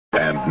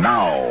And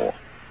now,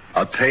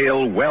 a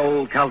tale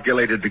well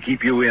calculated to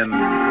keep you in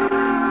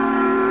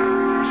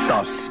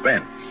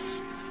suspense.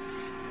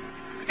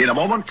 In a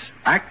moment,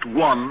 Act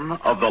One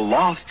of The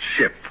Lost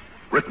Ship,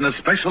 written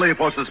especially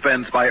for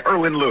suspense by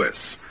Erwin Lewis.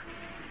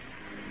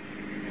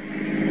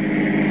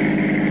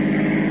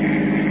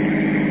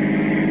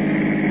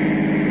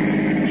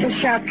 There's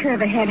a sharp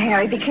curve ahead,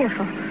 Harry. Be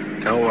careful.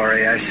 Don't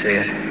worry, I see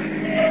it.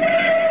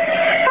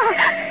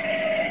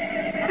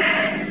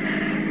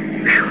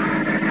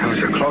 That was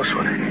a close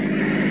one.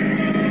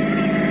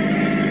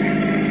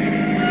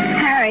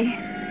 Harry,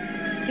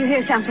 you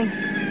hear something?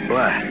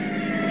 What?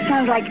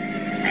 Sounds like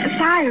a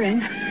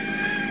siren.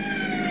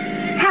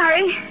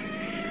 Harry,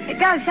 it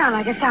does sound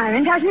like a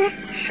siren, doesn't it?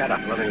 Shut up.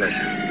 Let me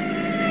listen.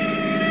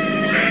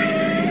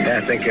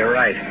 Yeah, I think you're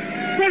right.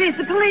 Maybe it's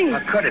the police.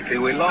 How could it be?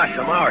 We lost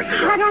some hours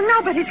ago. I don't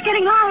know, but it's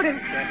getting louder.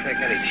 Can't take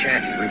any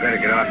chances. We better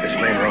get off this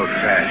main road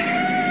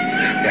fast.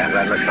 Yeah,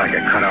 that looks like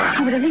a cutoff.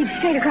 Oh, but it leads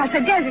straight across the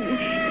desert.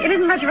 It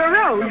isn't much of a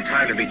road. No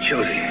time to be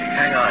choosy.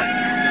 Hang on.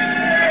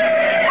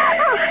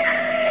 Oh.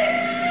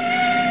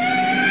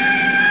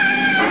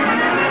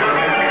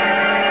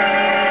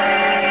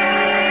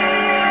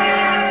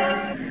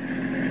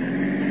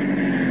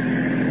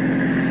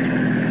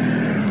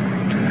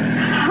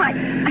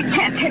 I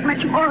can't take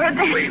much more of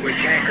this. We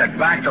can't cut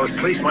back. Those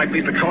police might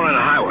be patrolling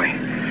the highway.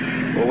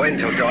 We'll wait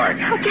until dark.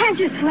 Oh, can't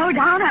you slow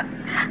down?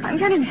 I'm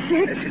getting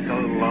sick. It's just a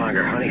little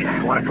longer, honey.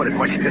 I want to put as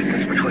much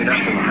distance between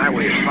us and the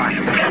highway as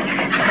possible.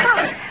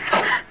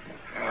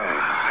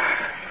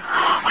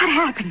 What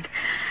happened?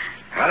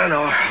 I don't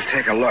know. I'll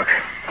take a look.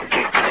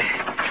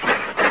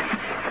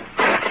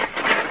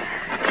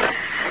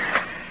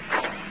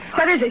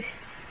 What is it?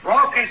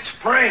 Broken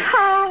spring.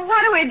 Oh,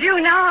 what do we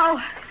do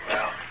now?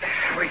 Well,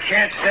 we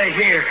can't stay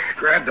here.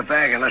 Grab the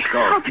bag and let's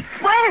go. Oh, but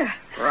where?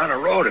 We're on a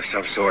road of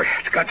some sort.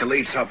 It's got to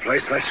lead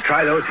someplace. Let's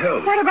try those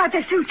hills. What about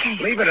the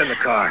suitcase? Leave it in the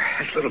car.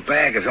 This little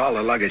bag is all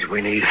the luggage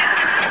we need.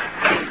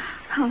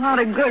 A lot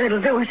of good it'll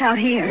do us out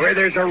here. Where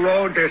there's a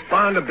road, there's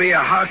bound to be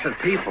a house of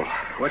people.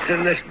 What's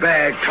in this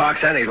bag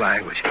talks any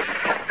language.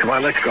 Come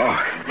on, let's go.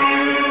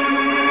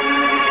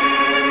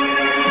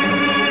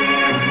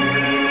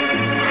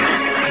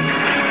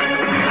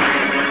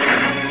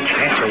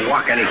 Can't you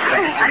walk any faster?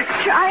 I'm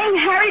trying,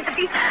 Harry, but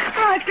these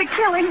rocks are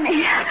killing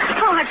me.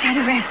 Oh, I've got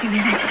to rest a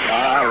minute.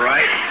 All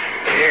right.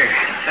 Here,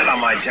 sit on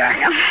my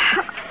jacket.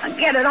 I'll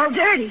get it all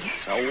dirty.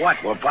 So what?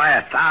 We'll buy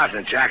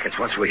 1,000 jackets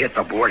once we hit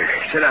the border.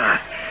 Sit down.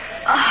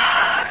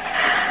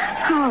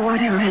 Oh,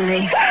 what a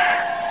relief.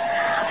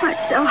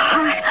 What's so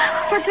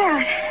hot? What's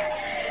that?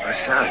 That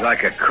sounds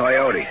like a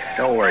coyote.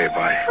 Don't worry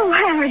about it. Oh,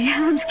 Harry,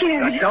 I'm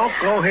scared. Now, don't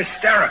go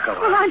hysterical.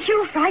 Well, aren't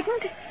you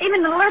frightened?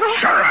 Even a little?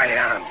 Sure I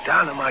am.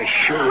 Down to my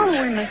shoes.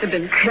 Oh, we must have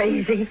been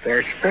crazy.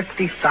 There's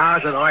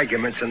 50,000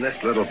 arguments in this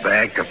little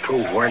bag to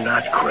prove we're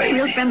not crazy.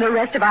 We'll spend the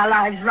rest of our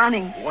lives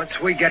running. Once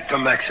we get to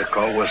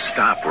Mexico, we'll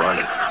stop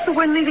running. But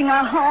we're leaving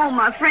our home,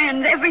 our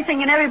friends,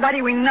 everything and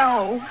everybody we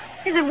know.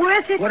 Is it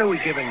worth it? What are we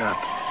giving up?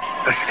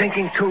 A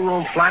stinking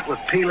two-room flat with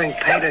peeling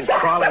paint and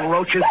crawling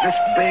roaches this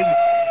big?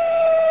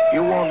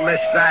 You won't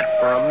miss that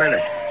for a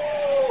minute.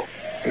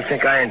 You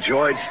think I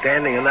enjoyed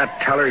standing in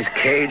that teller's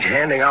cage,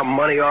 handing out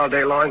money all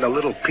day long to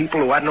little people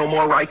who had no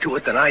more right to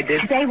it than I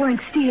did? They weren't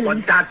stealing. Well,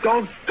 Doc,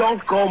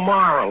 don't go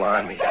moral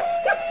on me.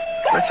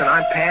 Listen,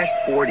 I'm past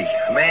 40.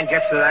 A man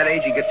gets to that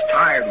age, he gets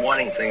tired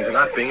wanting things and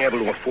not being able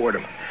to afford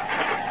them.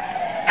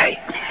 Hey,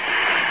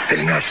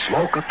 isn't that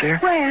smoke up there?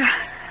 Where?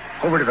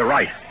 Over to the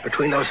right,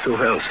 between those two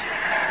hills.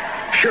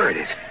 Sure it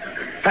is.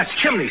 That's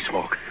chimney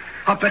smoke.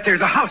 I'll bet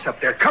there's a house up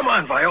there. Come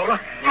on, Viola.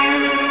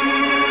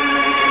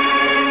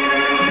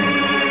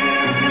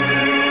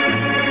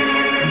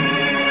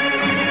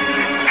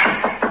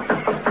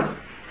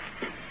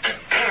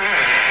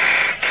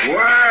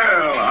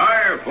 Well,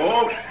 hiya,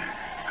 folks.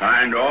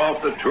 Kind of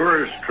off the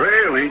tourist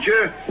trail, ain't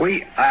you?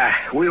 We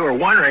were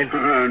wondering.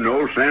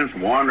 No sense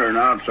wandering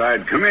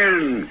outside. Come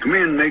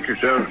in, make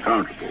yourselves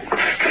comfortable.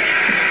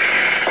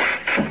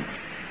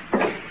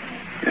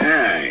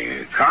 Yeah,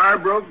 your car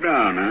broke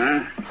down,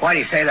 huh? Why do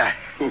you say that?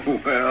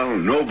 Well,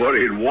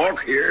 nobody'd walk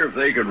here if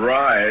they could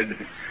ride.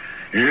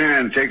 Yeah,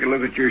 and take a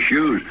look at your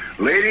shoes.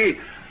 Lady,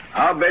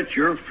 I'll bet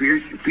your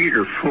feet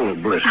are full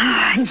of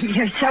blisters.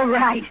 You're so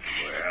right.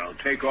 Well,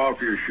 take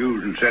off your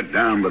shoes and sit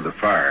down by the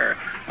fire.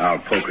 I'll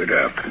poke it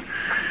up.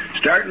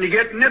 Starting to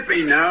get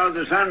nippy now.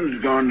 The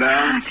sun's gone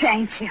down. Oh,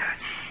 thank you.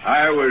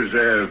 I was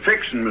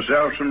fixing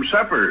myself some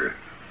supper.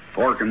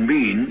 Pork and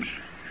beans.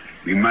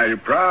 Be mighty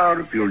proud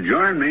if you'll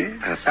join me.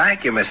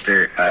 Thank you,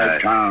 Mr.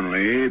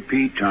 Townley,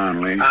 Pete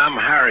Townley. I'm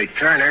Harry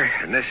Turner,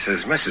 and this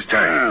is Mrs.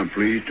 Turner.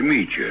 Pleased to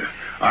meet you.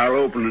 I'll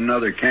open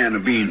another can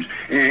of beans.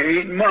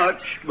 Ain't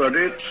much, but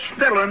it's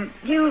fillin'.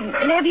 You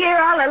live here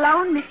all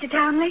alone, Mr.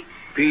 Townley?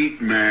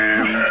 Pete,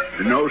 ma'am,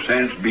 there's no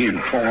sense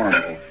being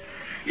formal.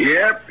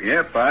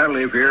 Yep, I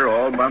live here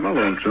all by my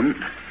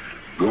lonesome.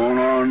 Going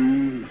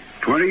on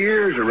 20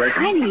 years, I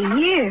reckon.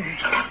 20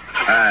 years?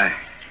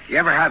 You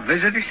ever have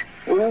visitors?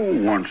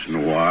 Oh, once in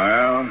a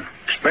while.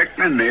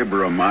 Expecting a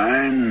neighbor of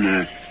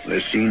mine.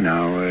 Let's see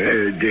now.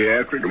 Day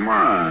after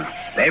tomorrow.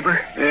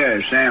 Neighbor? Yeah,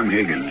 Sam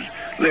Higgins.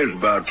 Lives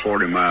about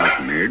 40 miles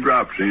from here.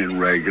 Drops in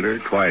regular,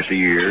 twice a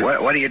year.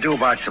 What do you do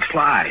about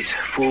supplies,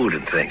 food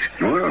and things?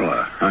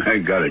 Well, I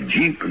got a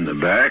Jeep in the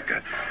back.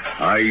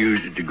 I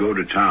use it to go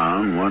to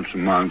town once a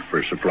month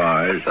for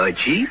supplies. A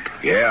Jeep?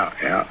 Yeah.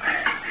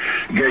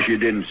 Guess you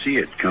didn't see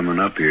it coming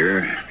up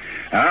here.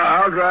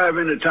 I'll drive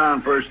into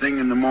town first thing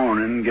in the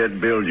morning and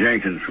get Bill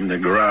Jenkins from the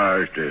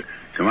garage to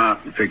come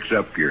out and fix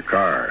up your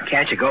car.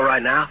 Can't you go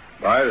right now?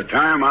 By the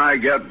time I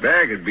get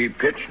back, it'd be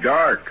pitch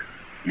dark.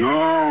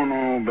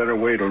 No, better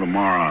wait till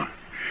tomorrow.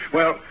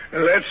 Well,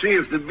 let's see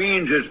if the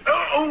beans is...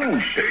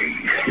 Oh,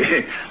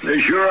 say,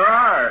 they sure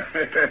are.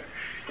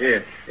 Yeah,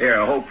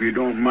 I hope you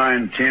don't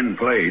mind 10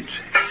 plates.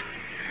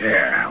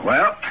 Yeah,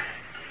 well,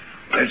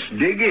 let's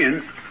dig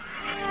in.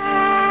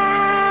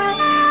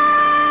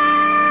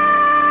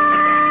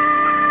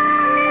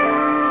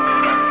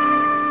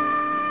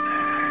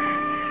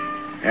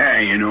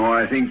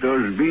 Yeah, I think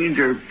those beans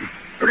are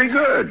pretty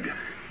good.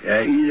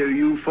 Either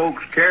you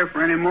folks care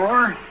for any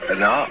more?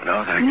 No,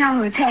 thank you.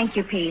 No, thank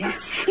you, Peter.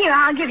 Here,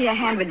 I'll give you a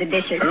hand with the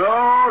dishes.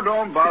 No,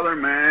 don't bother,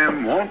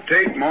 ma'am. Won't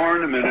take more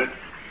in a minute.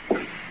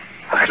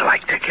 I'd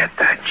like to get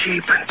that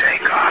Jeep and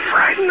take off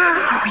right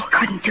now. Oh, we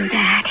couldn't do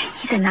that.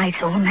 He's a nice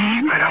old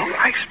man. I don't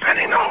like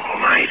spending the whole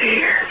night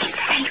here. It's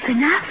safe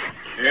enough.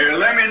 Here,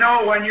 let me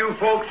know when you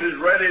folks is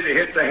ready to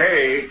hit the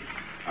hay.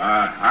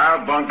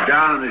 I'll bunk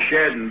down in the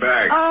shed and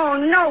back. Oh,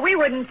 no, we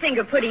wouldn't think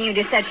of putting you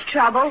to such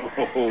trouble.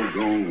 Oh,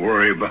 don't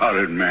worry about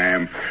it,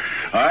 ma'am.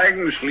 I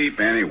can sleep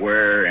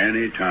anywhere,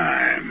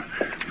 anytime.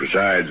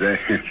 Besides,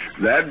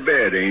 that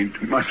bed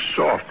ain't much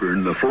softer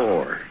than the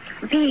floor.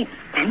 Pete,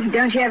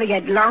 don't you ever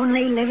get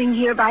lonely living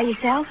here by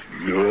yourself?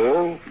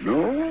 No,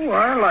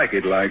 I like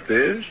it like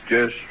this,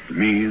 just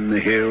me and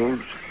the hills.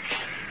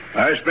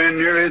 I spent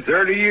nearly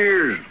 30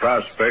 years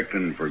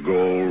prospecting for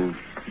gold.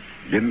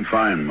 Didn't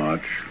find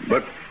much,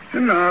 but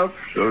enough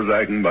so that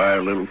I can buy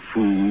a little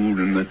food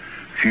and a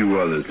few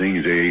other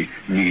things they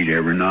need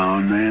every now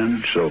and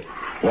then. So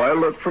why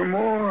look for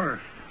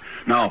more?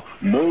 Now,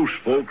 most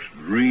folks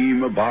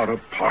dream about a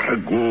pot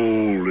of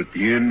gold at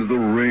the end of the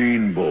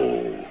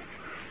rainbow.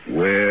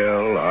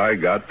 Well, I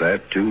got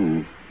that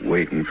too,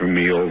 waiting for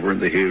me over in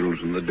the hills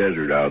and the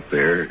desert out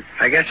there.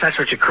 I guess that's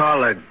what you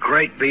call a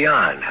great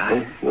beyond,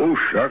 huh? Oh,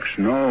 shucks,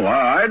 no.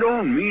 I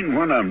don't mean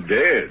when I'm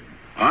dead.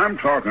 I'm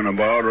talking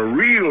about a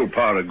real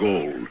pot of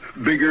gold,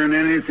 bigger than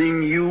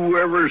anything you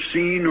ever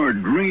seen or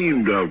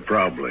dreamed of,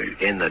 probably.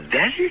 In the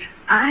desert?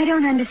 I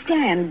don't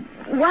understand.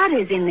 What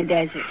is in the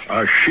desert?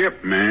 A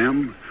ship,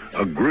 ma'am.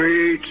 A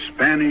great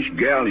Spanish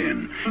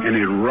galleon, and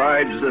it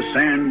rides the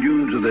sand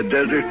dunes of the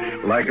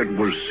desert like it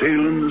was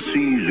sailing the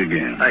seas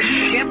again. A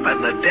ship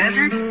in the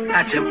desert?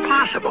 That's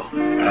impossible.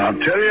 I'll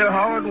tell you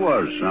how it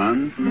was,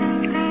 son.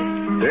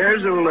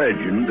 There's a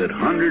legend that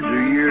hundreds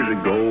of years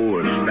ago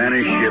a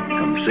Spanish ship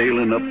come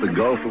sailing up the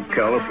Gulf of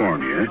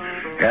California,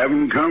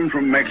 having come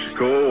from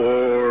Mexico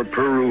or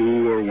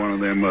Peru or one of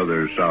them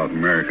other South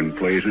American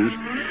places,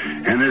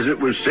 and as it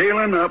was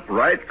sailing up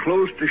right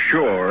close to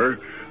shore,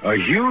 a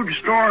huge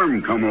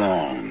storm come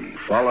along,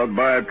 followed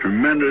by a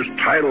tremendous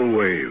tidal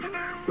wave,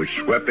 which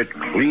swept it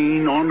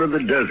clean onto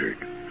the desert.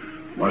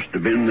 Must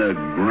have been the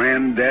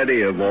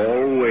granddaddy of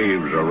all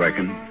waves, I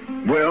reckon.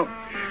 Well,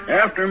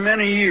 after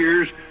many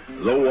years,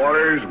 the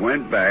waters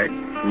went back,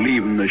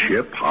 leaving the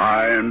ship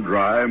high and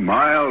dry,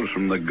 miles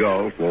from the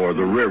Gulf or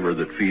the river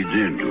that feeds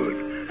into it.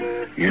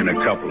 In a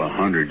couple of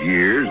 100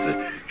 years,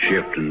 the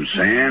shifting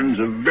sands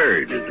have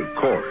buried it, of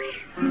course.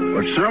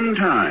 But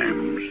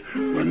sometimes,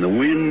 when the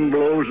wind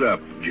blows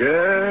up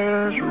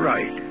just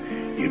right,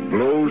 it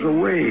blows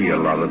away a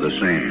lot of the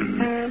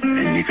sand,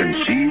 and you can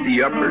see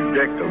the upper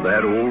deck of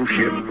that old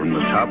ship from the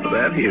top of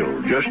that hill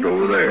just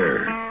over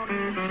there.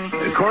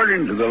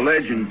 According to the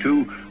legend,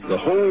 too, the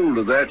hold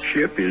of that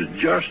ship is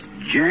just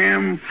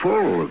jam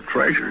full of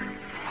treasure.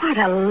 What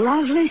a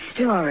lovely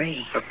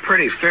story. A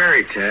pretty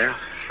fairy tale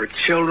for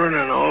children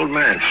and old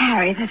men.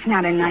 Harry, that's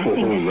not a nice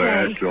thing to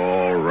say. That's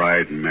all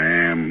right,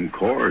 ma'am. Of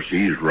course,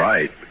 he's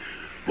right.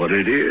 But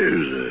it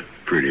is a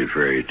pretty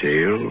fairy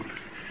tale.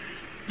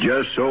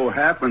 Just so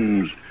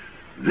happens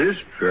this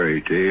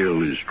fairy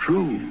tale is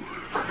true.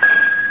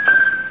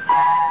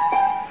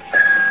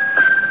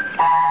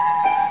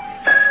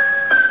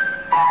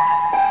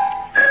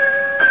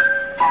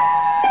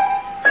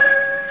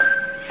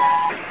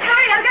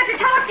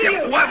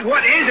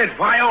 What is it,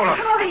 Viola?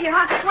 Come over here.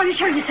 I want to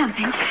show you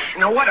something.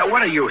 Now, what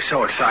are you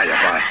so excited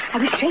about? I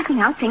was straightening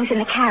out things in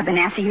the cabin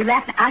after you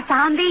left. I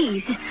found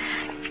these.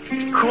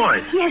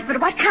 Coins? Yes, but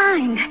what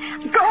kind?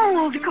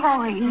 Gold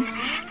coins.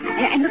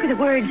 And look at the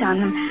words on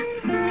them.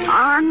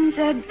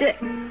 Onza de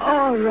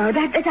Oro.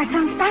 That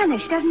sounds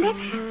Spanish, doesn't it?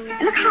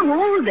 And look how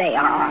old they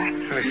are.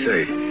 Let me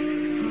see.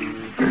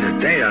 There's a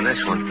date on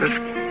this one,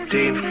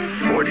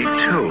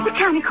 1542. What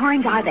kind of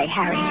coins are they,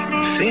 Harry?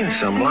 Seen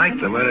some like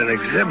them at an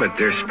exhibit.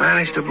 They're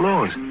Spanish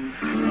doubloons.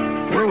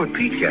 Where would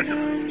Pete get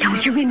them?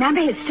 Don't you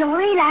remember his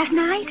story last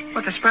night?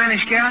 What, the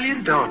Spanish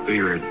galleon? Don't be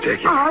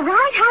ridiculous. All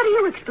right. How do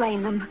you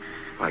explain them?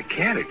 I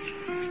can't.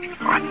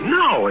 Oh,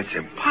 no, it's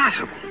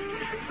impossible.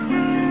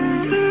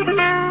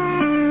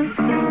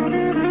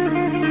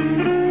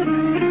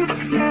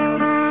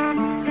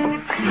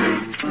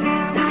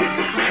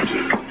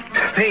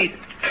 Pete.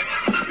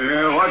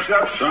 What's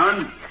up,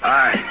 son?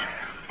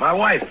 My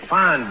wife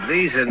found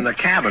these in the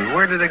cabin.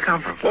 Where did they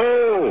come from?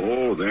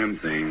 Oh, them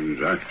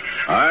things.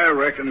 I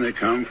reckon they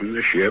come from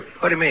the ship.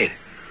 What do you mean?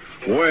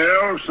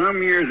 Well,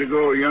 some years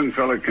ago, a young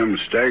fella come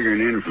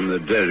staggering in from the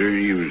desert.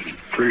 He was in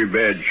pretty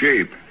bad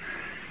shape.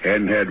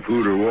 Hadn't had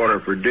food or water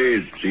for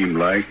days, it seemed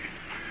like.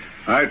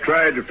 I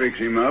tried to fix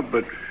him up,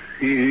 but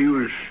he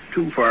was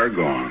too far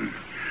gone.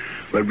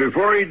 But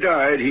before he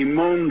died, he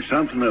moaned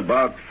something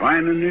about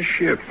finding a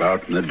ship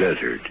out in the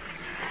desert.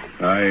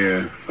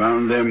 I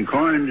found them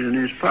coins in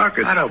his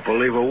pocket. I don't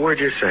believe a word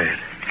you're saying.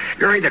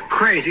 You're either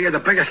crazy or the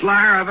biggest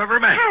liar I've ever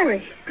met.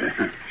 Harry.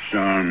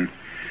 Son,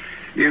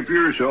 if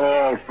you're so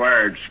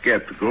all-fired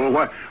skeptical,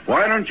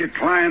 why don't you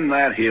climb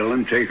that hill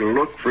and take a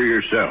look for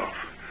yourself?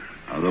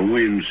 Now, the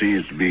wind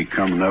seems to be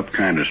coming up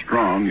kind of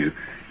strong.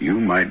 You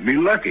might be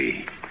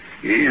lucky.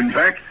 In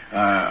fact,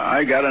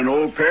 I got an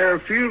old pair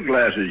of field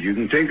glasses you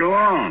can take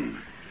along.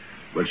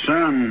 But,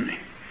 son,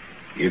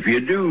 if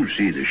you do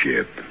see the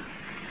ship,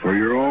 for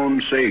your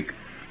own sake,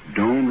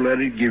 don't let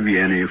it give you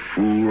any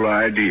fool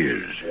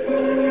ideas.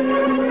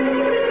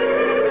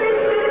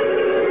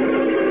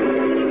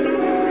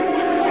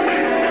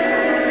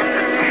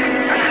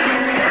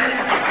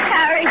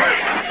 Harry,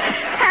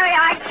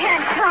 I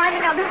can't climb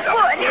another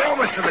foot. We're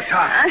almost to the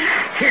top.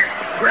 Here,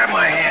 grab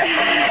my hand.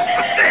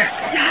 There.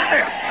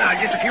 Now,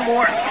 just a few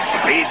more.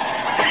 Pete.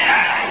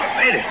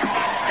 Made it.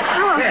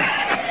 Oh. There.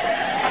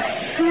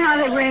 Now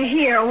that we're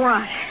here,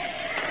 what?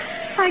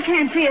 I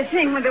can't see a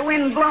thing with the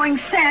wind blowing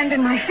sand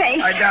in my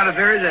face. I doubt if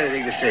there is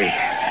anything to see.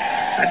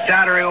 That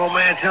doddering old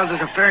man tells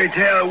us a fairy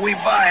tale and we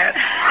buy it.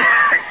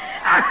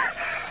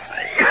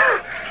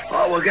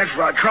 All we'll get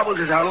for our troubles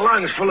is our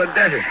lungs full of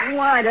desert.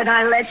 Why did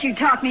I let you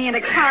talk me into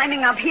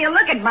climbing up here?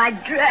 Look at my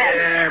dress.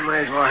 Yeah,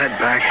 might as well head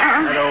back.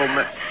 That old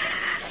man...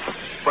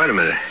 Wait a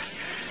minute.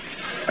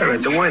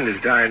 The wind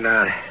is dying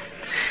down.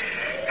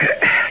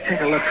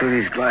 Take a look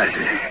through these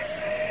glasses.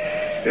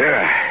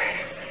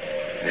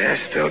 Yeah,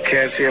 still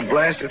can't see a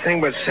blasted thing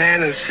but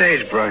sand and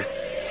sagebrush.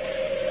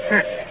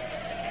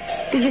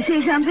 Did you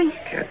see something?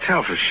 Can't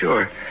tell for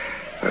sure.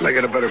 I'd like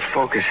it a better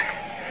focus.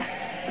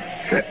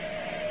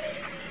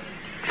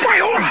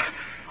 Viola!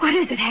 What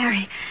is it,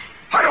 Harry?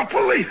 I don't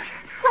believe it.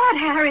 What,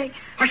 Harry?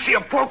 I see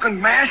a broken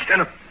mast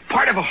and a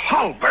part of a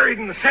hull buried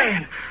in the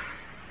sand.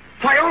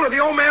 Viola, the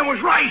old man was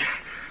right.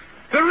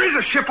 There is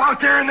a ship out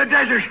there in the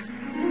desert.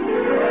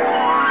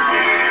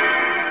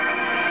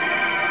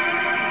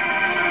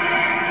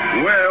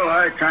 Well,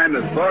 I kind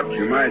of thought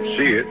you might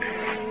see it.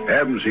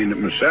 Haven't seen it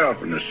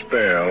myself in a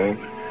spell.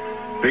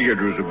 Figured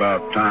it was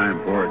about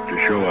time for it to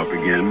show up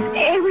again.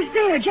 It was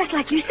there, just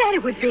like you said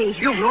it would be.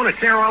 You've known it's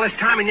there all this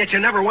time, and yet you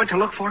never went to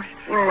look for it?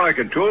 Well, like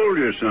I told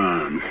you,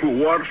 son.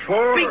 What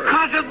for?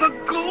 Because of the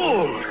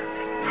gold.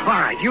 All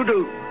right, you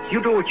do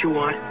what you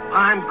want.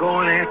 I'm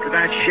going after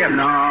that ship.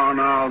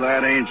 No,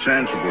 that ain't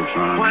sensible,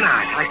 son. Why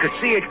not? I could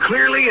see it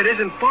clearly. It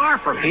isn't far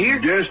from here.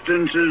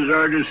 Distances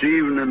are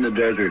deceiving in the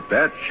desert.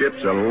 That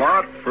ship's a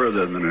lot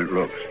further than it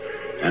looks.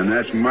 And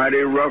that's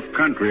mighty rough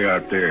country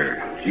out there.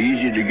 It's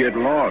easy to get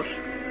lost.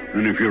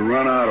 And if you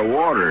run out of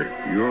water,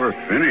 you're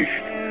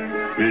finished.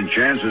 And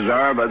chances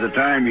are, by the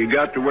time you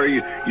got to where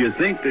you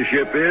think the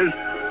ship is,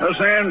 a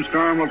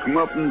sandstorm will come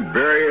up and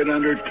bury it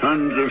under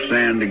tons of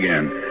sand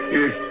again.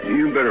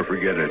 You better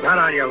forget it. Not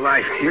on your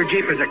life. Your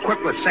Jeep is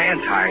equipped with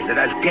sand tires. It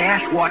has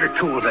gas, water,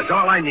 tools. That's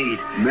all I need.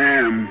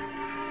 Ma'am,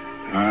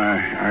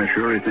 I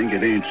surely think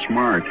it ain't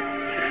smart.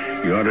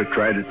 You ought to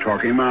try to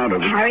talk him out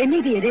of it. Harry,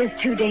 maybe it is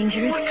too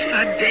dangerous. What's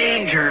the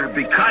danger?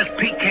 Because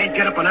Pete can't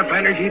get up enough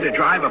energy to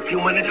drive a few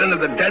minutes into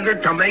the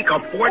desert to make a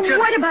fortune?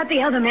 What about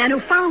the other man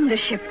who found the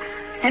ship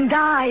and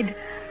died?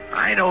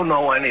 I don't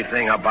know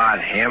anything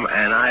about him,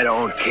 and I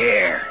don't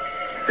care.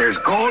 There's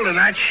gold in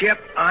that ship.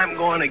 I'm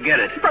going to get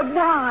it. But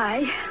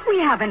why? We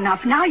have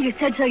enough now. You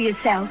said so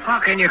yourself. How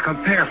can you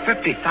compare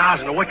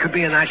 50,000 to what could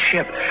be in that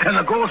ship? And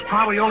the gold's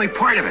probably only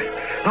part of it.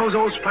 Those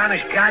old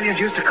Spanish galleons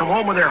used to come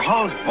home with their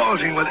hulls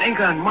bulging with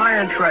Inca and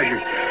Mayan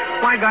treasures.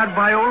 By God,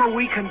 Viola,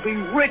 we can be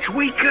rich.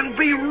 We can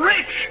be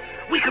rich.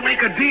 We can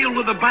make a deal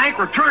with the bank,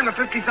 return the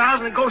 50,000,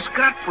 and go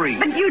scot-free.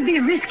 But you'd be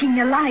risking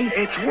your life.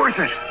 It's worth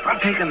it.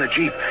 I'm taking the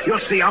Jeep. You'll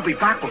see, I'll be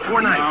back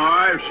before night. Now,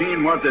 I've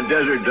seen what the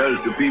desert does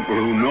to people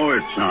who know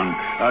it, son.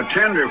 A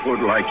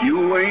tenderfoot like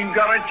you ain't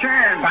got a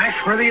chance. Thanks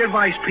for the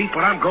advice, Pete,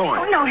 but I'm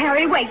going. Oh, no,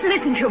 Harry, wait.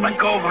 Listen to me. Let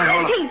go,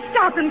 Viola. Pete,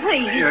 stop him,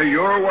 please. Yeah,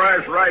 your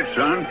wife's right,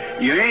 son.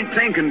 You ain't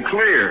thinking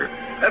clear.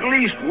 At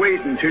least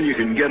wait until you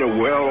can get a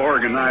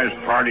well-organized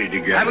party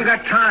together. I haven't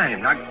got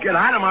time. Now, get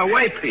out of my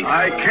way, Pete.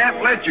 I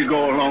can't let you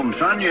go alone,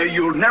 son.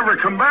 You'll never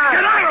come back.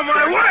 Get out of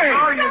my way!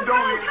 No, you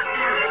don't.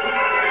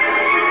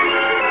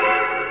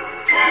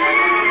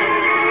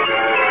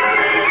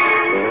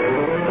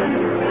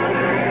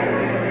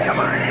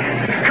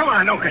 Come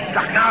on, don't get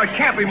stuck now. It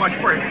can't be much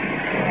further.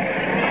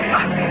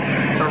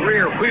 The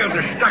rear wheels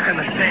are stuck in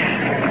the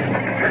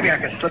sand. Maybe I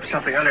can slip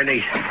something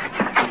underneath.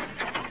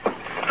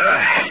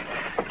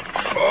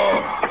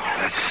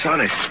 The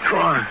sun is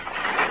strong.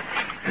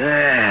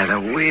 Yeah, the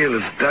wheel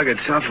has dug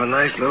itself a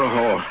nice little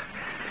hole.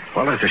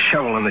 Well, there's a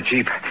shovel in the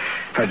Jeep.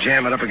 If I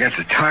jam it up against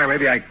the tire,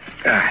 maybe I...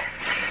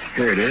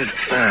 here it is.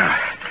 Now,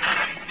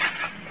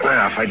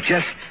 if I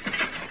just...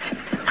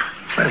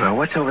 Wait a minute,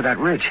 what's over that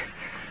ridge?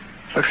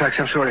 Looks like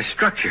some sort of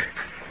structure.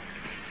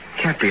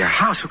 Can't be a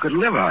house. Who could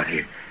live out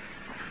here?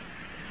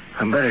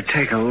 I better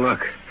take a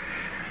look.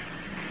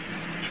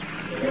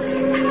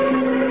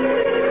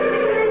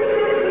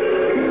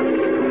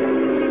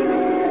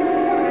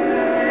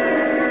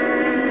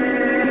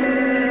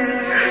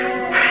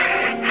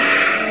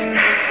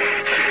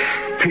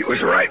 Pete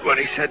was right when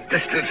he said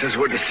distances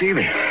would deceive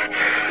me.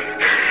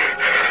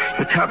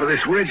 The top of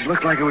this ridge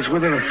looked like it was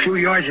within a few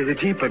yards of the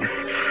Jeep, but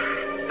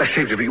I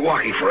seemed to be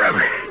walking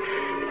forever.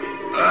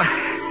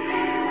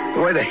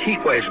 The way the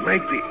heat waves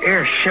make the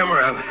air shimmer,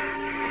 I'm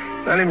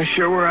not even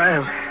sure where I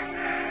am.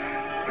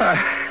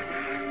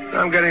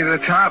 I'm getting to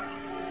the top.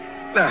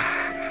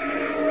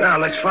 Now,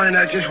 let's find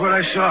out just what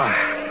I saw.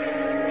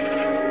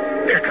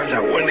 There comes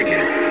that wind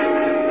again.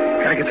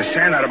 Gotta get the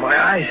sand out of my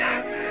eyes.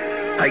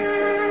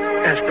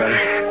 That's better.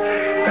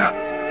 Now,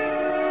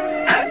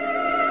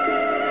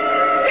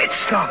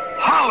 it's the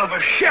hull of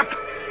a ship.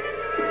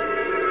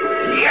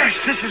 Yes,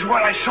 this is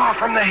what I saw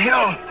from the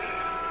hill.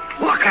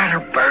 Look at her,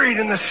 buried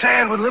in the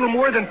sand with little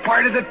more than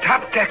part of the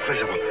top deck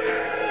visible.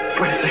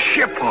 But it's a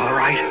ship, all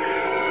right.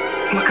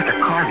 Look at the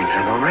carvings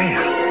on the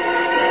rail.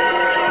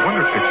 I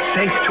wonder if it's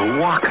safe to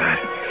walk on.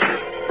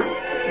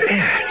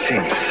 Yeah, it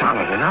seems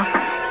solid enough.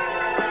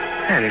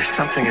 And there's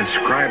something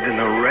inscribed in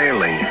the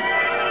railing.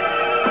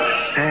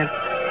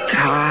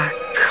 Santa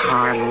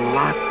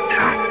Carlotta.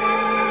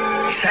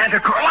 Santa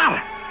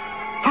Carlotta!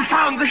 I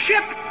found the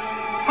ship!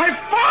 I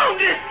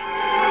found it!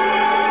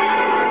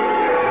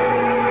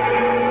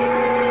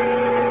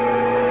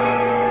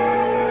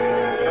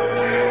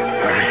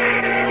 All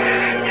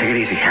right. Take it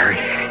easy, Harry.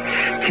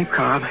 Keep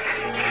calm.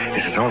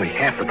 This is only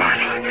half the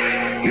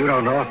battle. You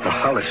don't know if the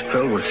hull is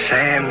filled with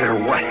sand or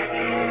what.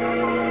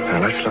 Now,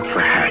 let's look for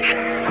a hatch.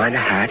 Find a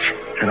hatch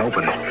and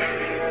open it.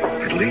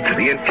 It'll lead to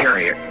the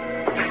interior.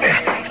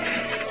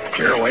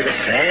 Clear away the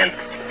sand.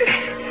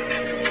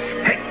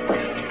 Hey,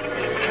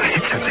 I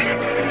hit something.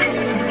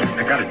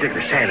 I gotta dig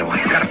the sand away.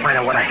 I gotta find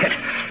out what I hit.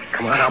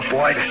 Come on out,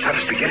 boy. The sun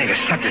is beginning to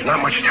set. There's not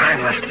much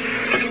time left.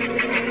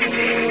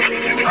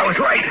 I was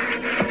right.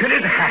 It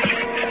is a hatch.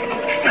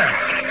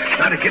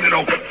 Now to get it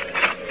open.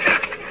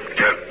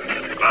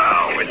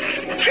 Oh,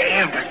 it's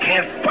jammed. I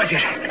can't budge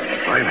it.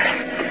 Wait a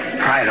minute.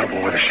 Pry it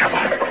open with a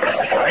shovel.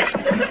 That's right.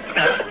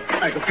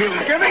 I can feel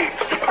it giving.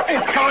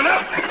 It's coming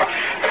up.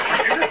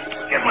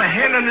 Get my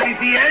hand underneath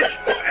the edge.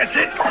 That's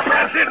it.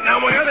 That's it. Now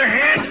my other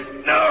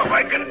hand. No, if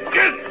I can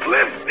just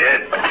lift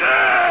it.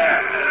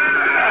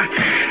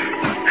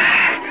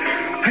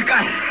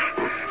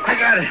 I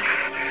got it.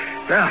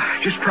 Now,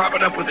 just prop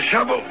it up with the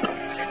shovel.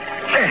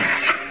 There.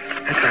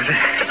 That does it.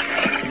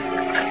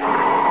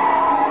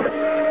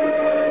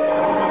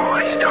 Oh,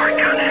 it's dark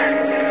down there.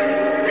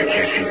 I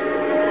can't see.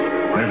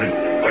 Wait a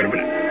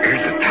minute.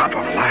 Here's the top of a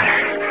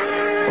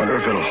ladder. Wonder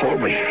if it'll hold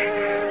me.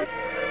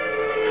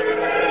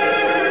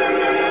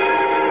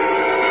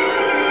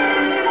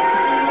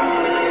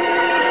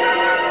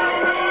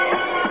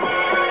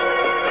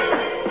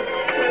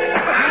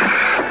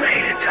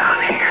 Made it down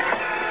here.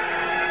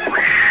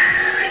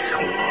 It's a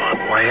long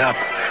way up. I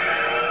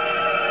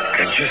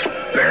can just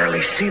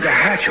barely see the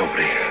hatch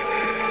opening.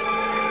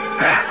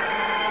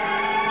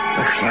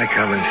 Looks like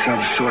I'm in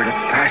some sort of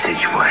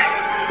passageway.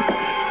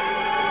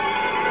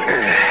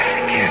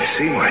 Can't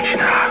see much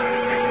now.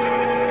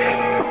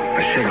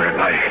 A cigarette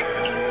lighter.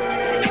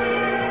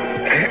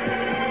 It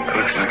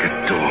looks like a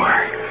door.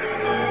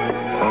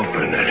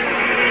 Open it.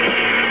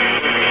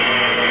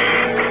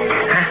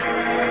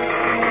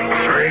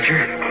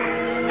 Furniture.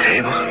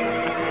 Table.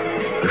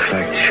 Looks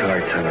like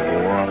charts on the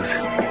walls.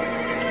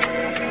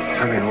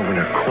 Something over in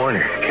the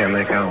corner. Can't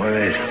make out what it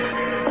is.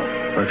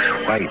 Looks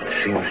white.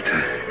 Seems to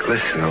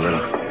glisten a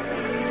little.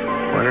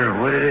 Wonder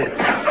what it is.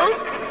 Oh!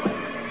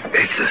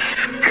 It's a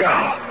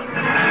skull.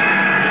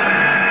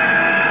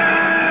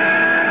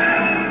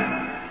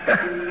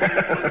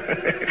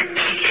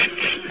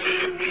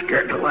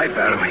 Scared the life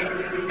out of me.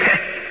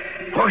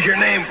 What was your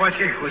name,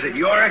 Butcher? Was it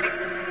Yorick?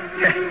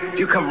 Did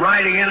you come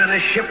riding in on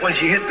this ship when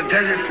she hit the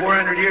desert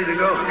 400 years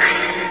ago?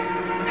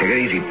 Take it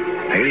easy.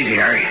 Take it easy,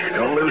 Harry.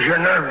 Don't lose your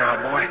nerve now,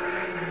 boy.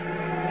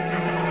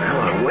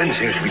 Well, the wind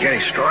seems to be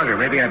getting stronger.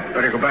 Maybe I'd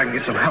better go back and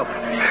get some help.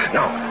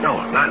 No,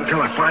 not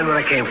until I find what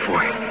I came for.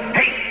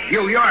 Hey,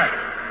 you, Yorick.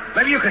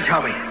 Maybe you can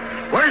tell me.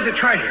 Where's the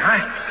treasure, huh?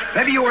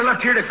 Maybe you were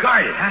left here to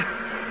guard it, huh?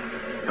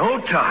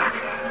 Don't talk.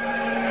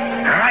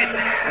 All right,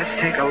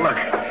 let's take a look.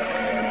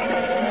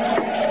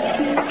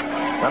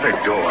 Another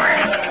door.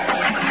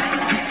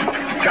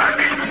 Duck.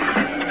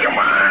 Come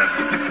on.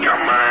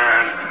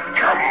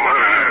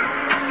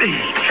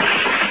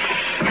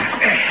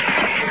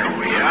 Here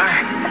we are.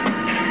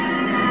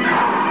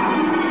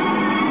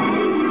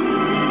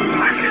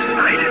 Black as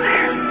night in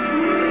there.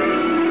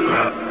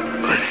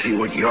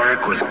 that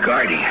Yorick was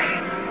guarding.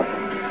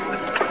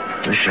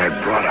 Wish I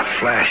brought a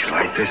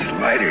flashlight. This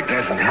lighter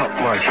doesn't help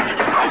much.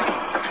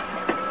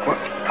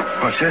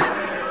 What's this?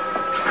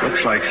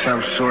 Looks like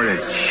some sort of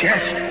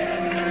chest.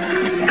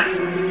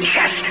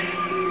 Chest.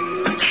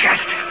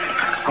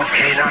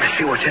 Okay, now to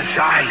see what's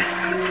inside.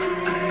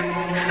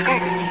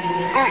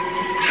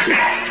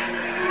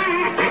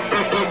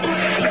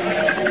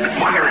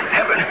 Mother of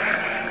heaven.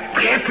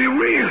 Can't be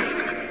real.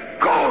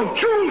 Gold,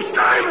 jewels,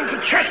 diamonds,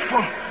 a chest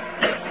full.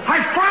 I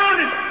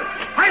found it.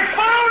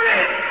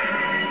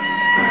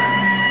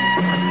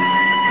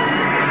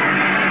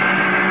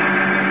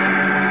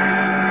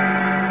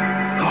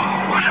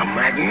 Oh, what a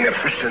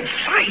magnificent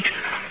sight.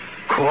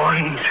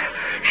 Coins,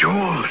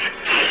 jewels.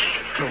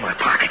 Fill my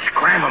pockets,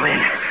 cram them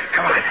in.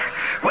 Come on.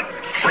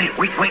 Wait.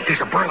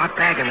 There's a burlap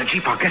bag in the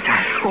Jeep. I'll get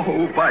that.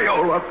 Oh,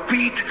 Viola,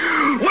 Pete.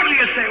 What do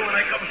you say when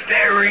I come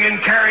staggering in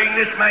carrying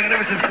this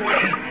magnificent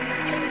fortune?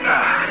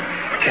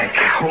 Can't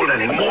hold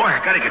any more. I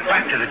gotta get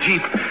back to the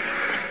Jeep.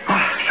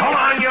 So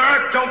long,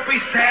 York. Don't be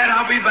sad.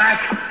 I'll be back.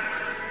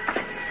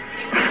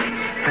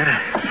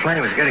 The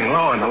flame is getting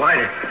low on the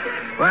lighter.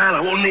 Well, I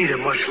won't need it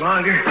much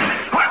longer.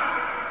 What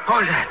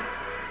was that?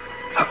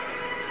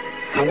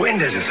 The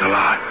wind isn't so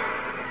loud.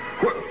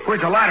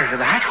 Where's the ladder to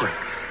the hatchway?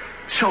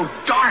 So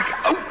dark.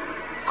 Oh.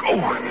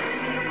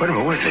 Wait a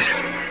minute, what is this?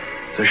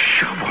 The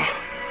shovel.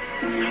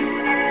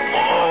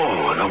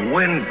 Oh, the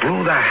wind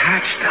blew the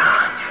hatch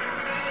down.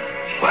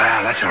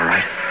 Well, that's all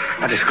right.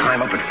 I'll just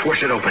climb up and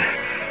force it open.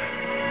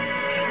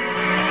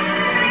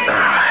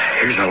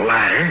 Here's a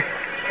ladder.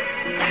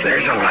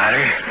 There's a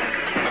ladder.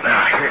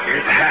 Now,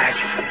 here's the hatch.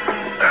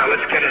 Now,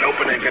 let's get it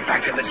open and get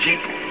back to the Jeep.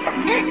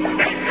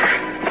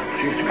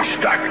 Seems to be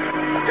stuck.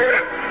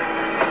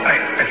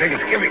 I think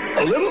it's giving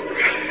a little.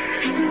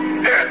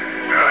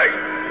 I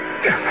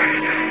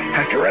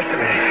have to rest a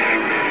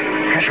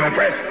minute. Catch my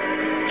breath.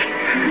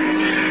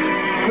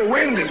 The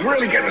wind is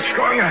really getting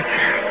strong out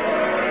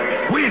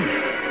there. Wind.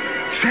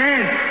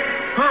 Sand.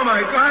 Oh,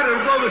 my God,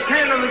 it'll blow the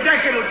sand on the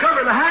deck. It'll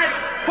cover the hatch.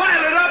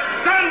 Pile it up.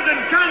 Tons and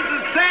tons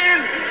of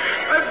sand.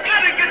 I've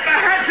got to get the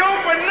hatch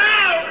open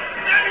now.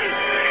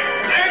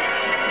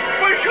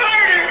 Push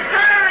harder,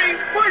 Harry.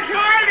 Push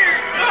harder.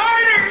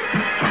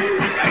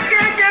 I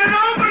can't get it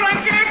open.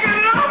 I've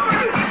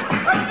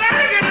got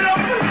to get it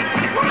open.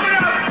 Pull it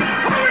up.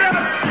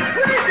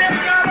 Please, have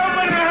got to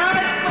open the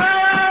hatch.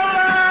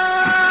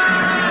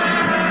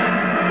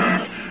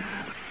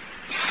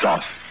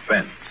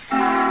 Suspense.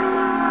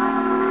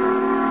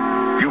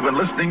 You've been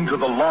listening to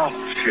The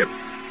Lost Ship,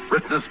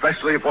 written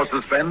especially for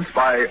Suspense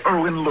by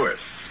Erwin Lewis.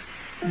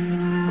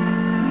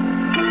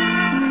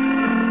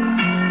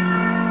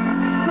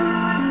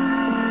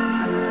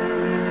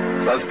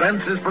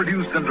 Suspense is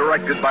produced and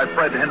directed by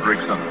Fred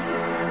Hendrickson.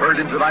 Heard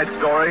in tonight's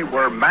story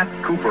were Matt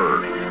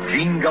Cooper,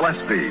 Gene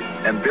Gillespie,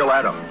 and Bill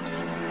Adams.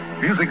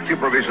 Music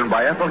supervision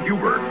by Ethel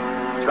Hubert.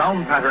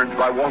 Sound patterns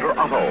by Walter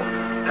Otto.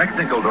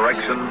 Technical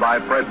direction by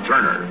Fred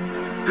Turner.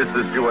 This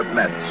is Stuart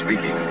Metz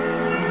speaking.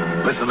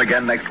 Listen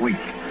again next week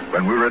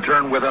when we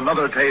return with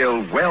another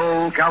tale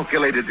well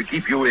calculated to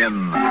keep you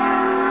in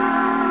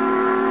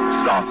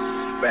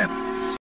suspense.